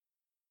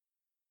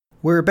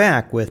We're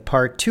back with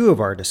part 2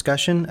 of our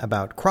discussion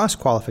about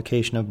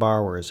cross-qualification of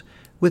borrowers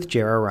with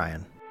Jerra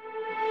Ryan.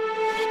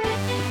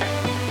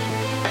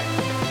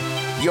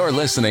 You're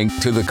listening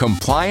to The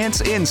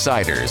Compliance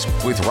Insiders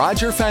with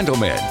Roger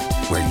Fendelman,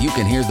 where you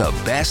can hear the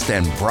best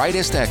and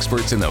brightest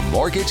experts in the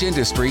mortgage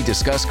industry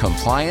discuss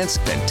compliance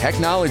and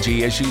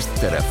technology issues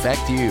that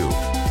affect you.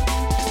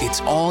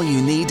 It's all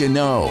you need to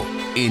know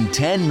in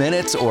 10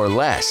 minutes or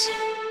less.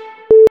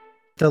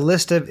 The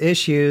list of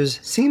issues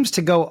seems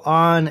to go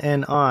on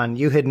and on.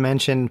 You had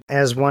mentioned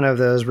as one of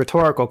those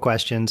rhetorical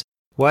questions,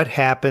 what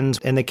happens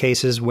in the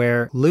cases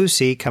where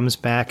Lucy comes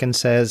back and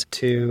says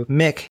to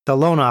Mick, the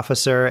loan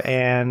officer,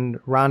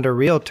 and Rhonda,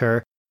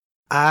 realtor,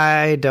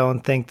 I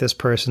don't think this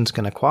person's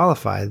going to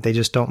qualify. They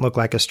just don't look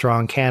like a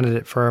strong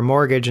candidate for a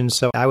mortgage, and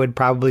so I would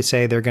probably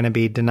say they're going to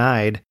be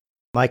denied.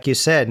 Like you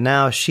said,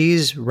 now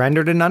she's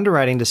rendered an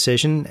underwriting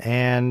decision,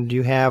 and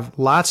you have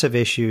lots of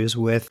issues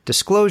with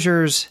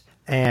disclosures,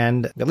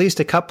 and at least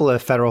a couple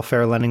of federal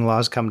fair lending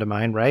laws come to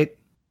mind, right?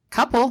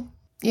 Couple.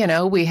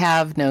 We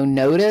have no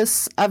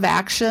notice of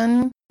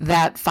action.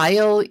 That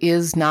file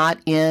is not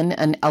in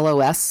an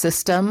LOS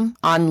system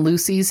on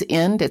Lucy's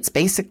end. It's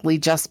basically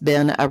just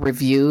been a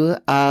review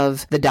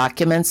of the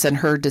documents and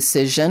her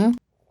decision.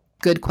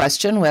 Good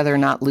question whether or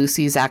not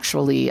Lucy's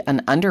actually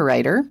an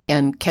underwriter,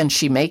 and can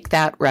she make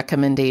that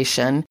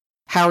recommendation?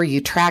 How are you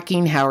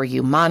tracking? How are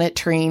you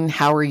monitoring?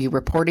 How are you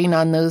reporting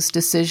on those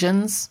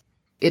decisions?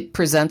 It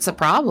presents a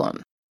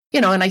problem.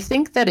 And I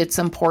think that it's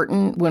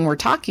important when we're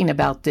talking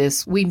about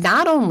this, we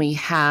not only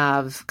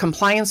have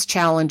compliance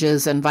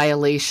challenges and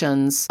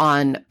violations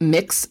on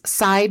Mick's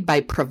side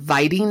by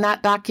providing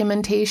that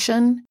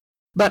documentation,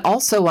 but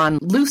also on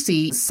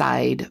Lucy's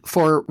side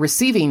for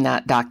receiving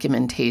that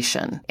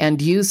documentation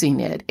and using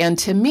it. And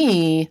to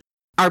me,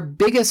 our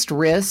biggest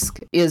risk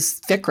is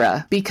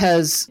FCRA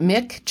because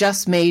Mick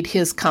just made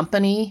his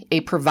company a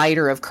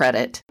provider of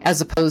credit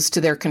as opposed to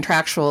their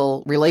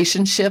contractual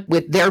relationship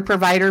with their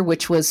provider,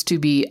 which was to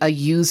be a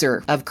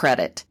user of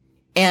credit.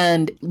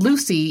 And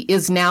Lucy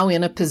is now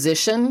in a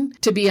position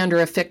to be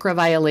under a FCRA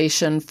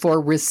violation for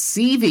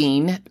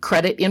receiving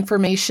credit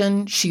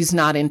information she's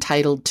not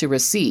entitled to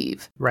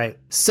receive. Right.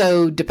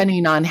 So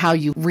depending on how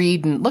you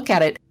read and look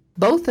at it,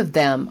 both of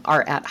them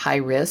are at high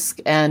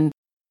risk. And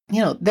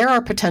there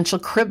are potential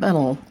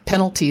criminal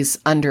penalties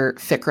under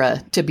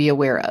FCRA to be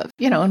aware of,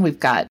 and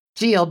we've got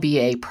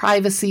GLBA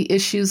privacy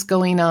issues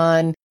going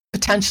on,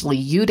 potentially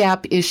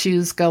UDAP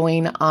issues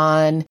going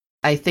on.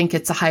 I think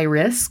it's a high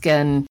risk,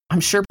 and I'm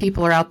sure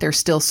people are out there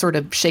still sort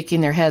of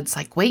shaking their heads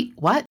like, wait,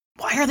 what?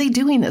 Why are they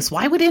doing this?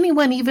 Why would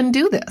anyone even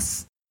do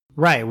this?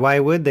 Right. Why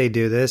would they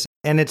do this?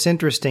 And it's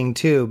interesting,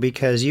 too,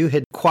 because you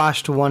had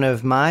quashed one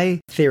of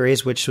my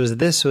theories, which was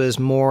this was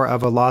more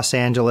of a Los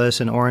Angeles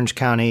and Orange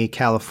County,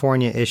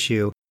 California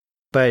issue.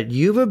 But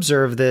you've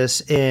observed this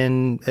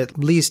in at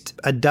least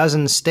a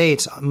dozen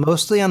states,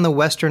 mostly on the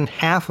western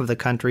half of the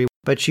country.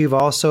 But you've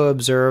also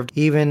observed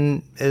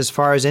even as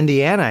far as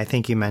Indiana, I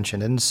think you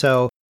mentioned. And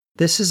so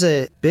this is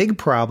a big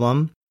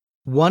problem.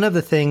 One of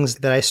the things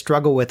that I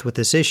struggle with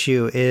this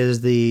issue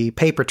is the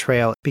paper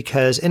trail,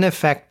 because in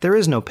effect, there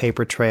is no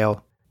paper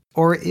trail.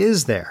 Or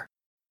is there?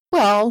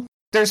 Well,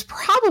 there's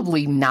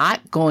probably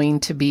not going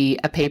to be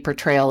a paper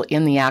trail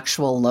in the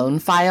actual loan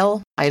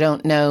file. I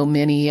don't know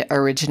many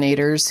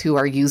originators who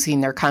are using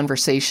their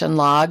conversation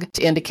log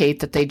to indicate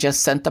that they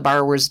just sent the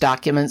borrower's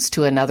documents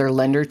to another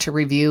lender to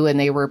review and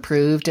they were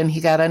approved and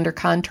he got under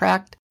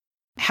contract.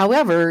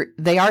 However,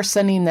 they are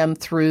sending them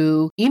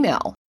through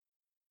email.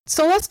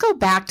 So let's go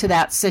back to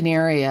that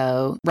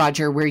scenario,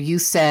 Roger, where you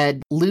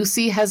said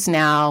Lucy has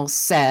now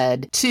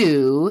said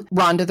to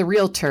Rhonda, the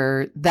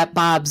realtor, that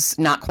Bob's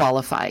not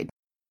qualified.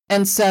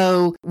 And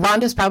so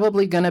Rhonda's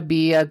probably going to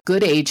be a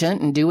good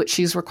agent and do what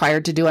she's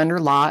required to do under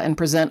law and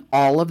present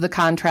all of the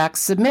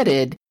contracts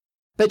submitted.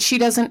 But she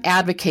doesn't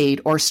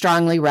advocate or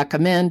strongly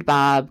recommend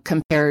Bob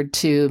compared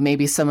to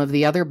maybe some of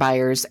the other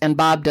buyers, and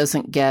Bob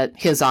doesn't get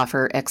his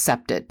offer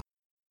accepted.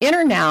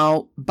 Enter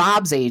now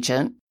Bob's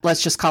agent.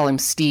 Let's just call him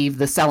Steve,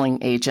 the selling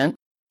agent.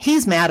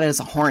 He's mad as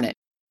a hornet.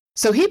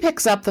 So he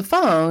picks up the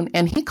phone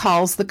and he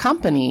calls the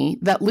company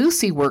that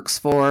Lucy works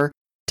for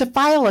to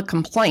file a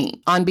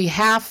complaint on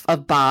behalf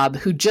of Bob,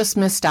 who just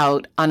missed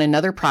out on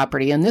another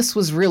property. And this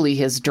was really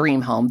his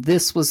dream home.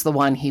 This was the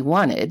one he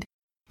wanted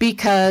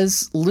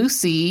because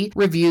Lucy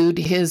reviewed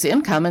his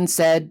income and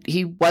said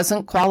he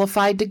wasn't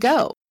qualified to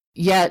go.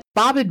 Yet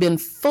Bob had been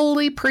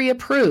fully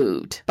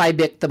pre-approved by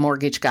BIC, the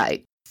mortgage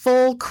guy.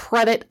 Full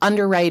credit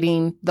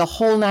underwriting, the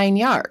whole 9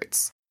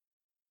 yards.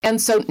 And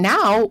so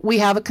now we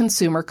have a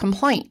consumer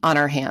complaint on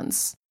our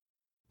hands.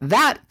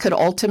 That could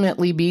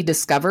ultimately be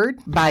discovered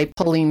by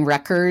pulling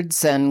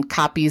records and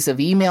copies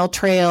of email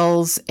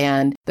trails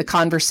and the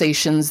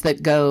conversations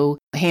that go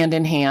hand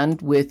in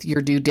hand with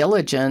your due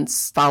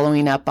diligence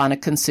following up on a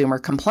consumer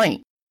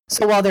complaint.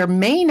 So while there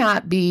may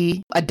not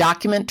be a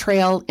document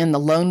trail in the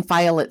loan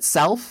file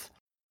itself,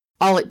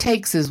 all it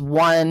takes is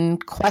one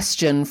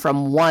question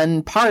from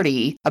one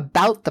party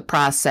about the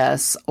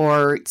process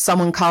or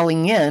someone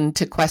calling in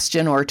to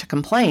question or to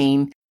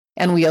complain,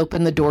 and we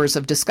open the doors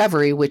of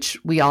discovery, which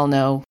we all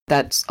know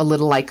that's a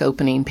little like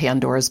opening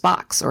Pandora's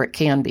box, or it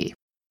can be.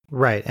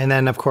 Right. And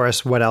then, of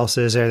course, what else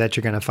is there that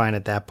you're going to find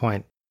at that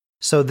point?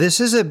 So this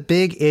is a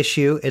big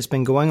issue. It's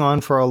been going on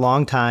for a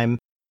long time,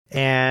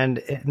 and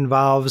it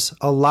involves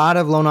a lot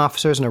of loan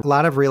officers and a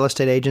lot of real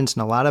estate agents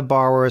and a lot of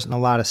borrowers and a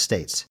lot of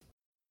states.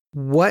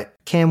 What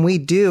can we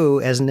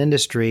do as an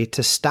industry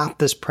to stop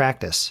this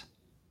practice?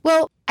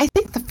 Well, I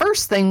think the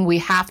first thing we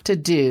have to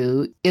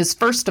do is,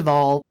 first of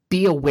all,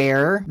 be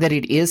aware that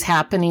it is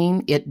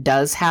happening. It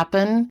does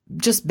happen.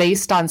 Just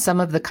based on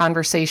some of the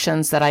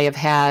conversations that I have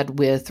had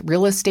with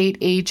real estate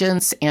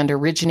agents and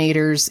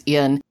originators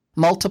in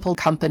multiple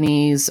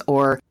companies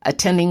or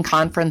attending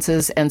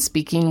conferences and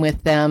speaking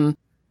with them,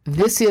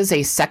 this is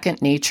a second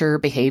nature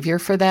behavior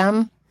for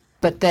them.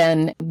 But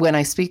then when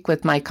I speak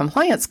with my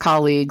compliance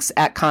colleagues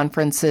at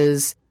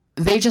conferences,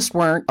 they just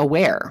weren't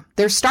aware.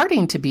 They're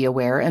starting to be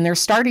aware and they're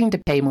starting to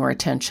pay more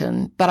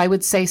attention. But I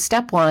would say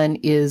step one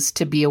is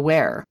to be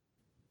aware.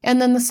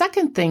 And then the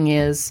second thing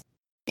is,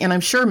 and I'm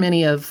sure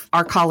many of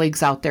our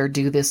colleagues out there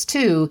do this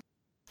too,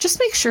 just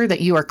make sure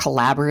that you are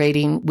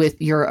collaborating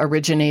with your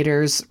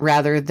originators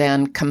rather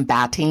than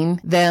combating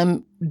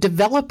them.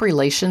 Develop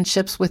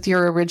relationships with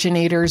your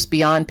originators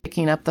beyond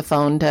picking up the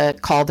phone to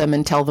call them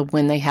and tell them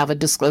when they have a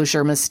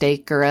disclosure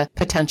mistake or a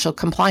potential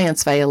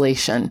compliance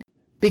violation.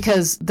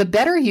 Because the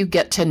better you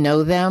get to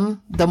know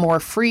them, the more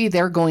free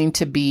they're going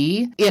to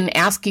be in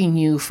asking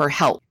you for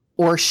help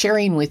or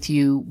sharing with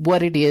you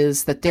what it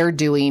is that they're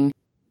doing.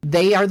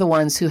 They are the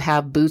ones who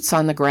have boots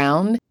on the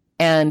ground.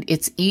 And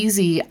it's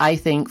easy, I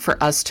think,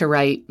 for us to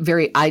write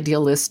very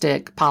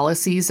idealistic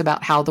policies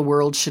about how the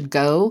world should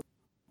go.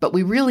 But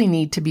we really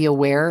need to be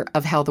aware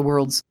of how the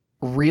world's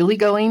really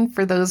going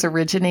for those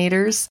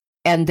originators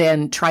and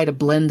then try to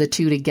blend the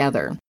two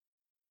together.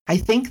 I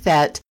think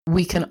that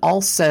we can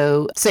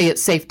also say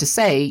it's safe to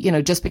say,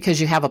 just because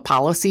you have a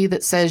policy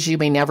that says you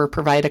may never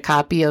provide a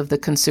copy of the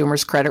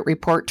consumer's credit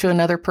report to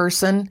another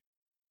person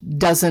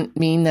doesn't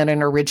mean that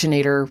an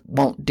originator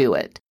won't do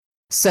it.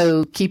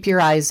 So keep your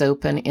eyes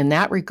open in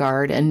that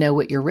regard and know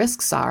what your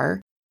risks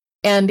are.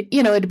 And,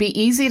 it'd be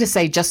easy to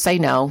say, just say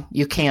no,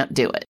 you can't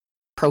do it,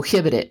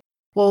 prohibit it.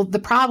 Well, the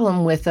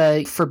problem with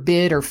a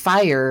forbid or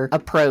fire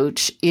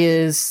approach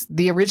is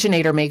the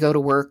originator may go to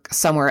work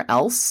somewhere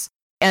else,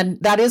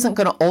 and that isn't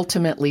going to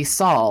ultimately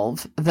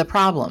solve the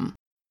problem.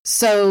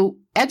 So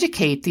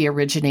educate the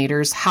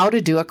originators how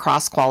to do a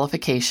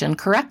cross-qualification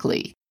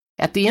correctly.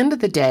 At the end of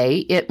the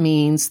day, it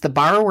means the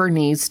borrower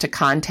needs to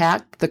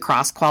contact the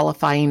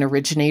cross-qualifying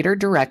originator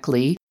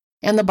directly,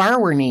 and the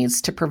borrower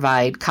needs to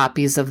provide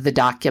copies of the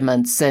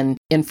documents and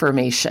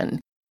information.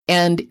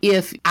 And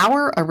if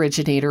our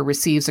originator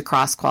receives a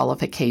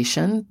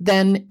cross-qualification,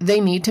 then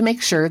they need to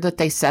make sure that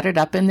they set it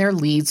up in their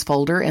leads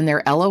folder in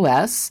their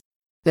LOS,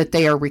 that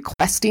they are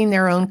requesting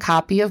their own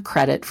copy of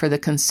credit for the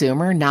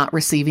consumer, not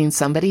receiving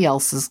somebody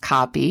else's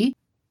copy,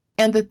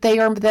 and that they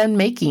are then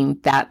making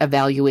that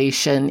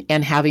evaluation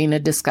and having a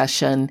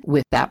discussion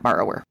with that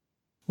borrower.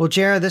 Well,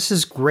 Jerra, this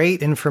is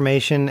great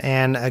information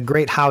and a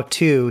great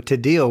how-to to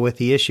deal with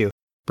the issue.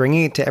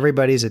 Bringing it to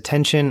everybody's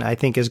attention, I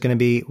think, is going to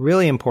be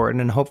really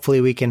important, and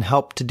hopefully we can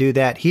help to do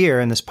that here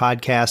in this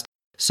podcast.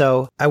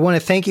 So I want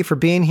to thank you for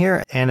being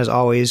here, and as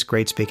always,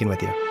 great speaking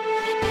with you.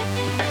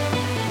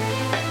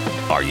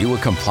 Are you a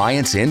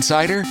compliance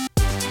insider?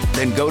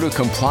 Then go to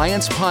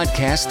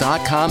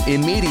compliancepodcast.com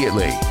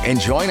immediately and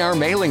join our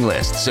mailing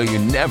list so you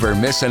never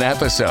miss an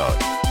episode.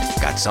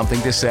 Got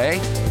something to say?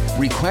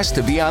 Request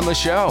to be on the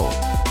show.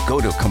 Go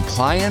to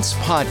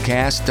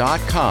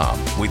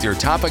compliancepodcast.com with your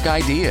topic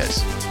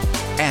ideas.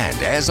 And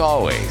as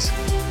always,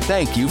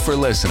 thank you for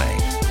listening.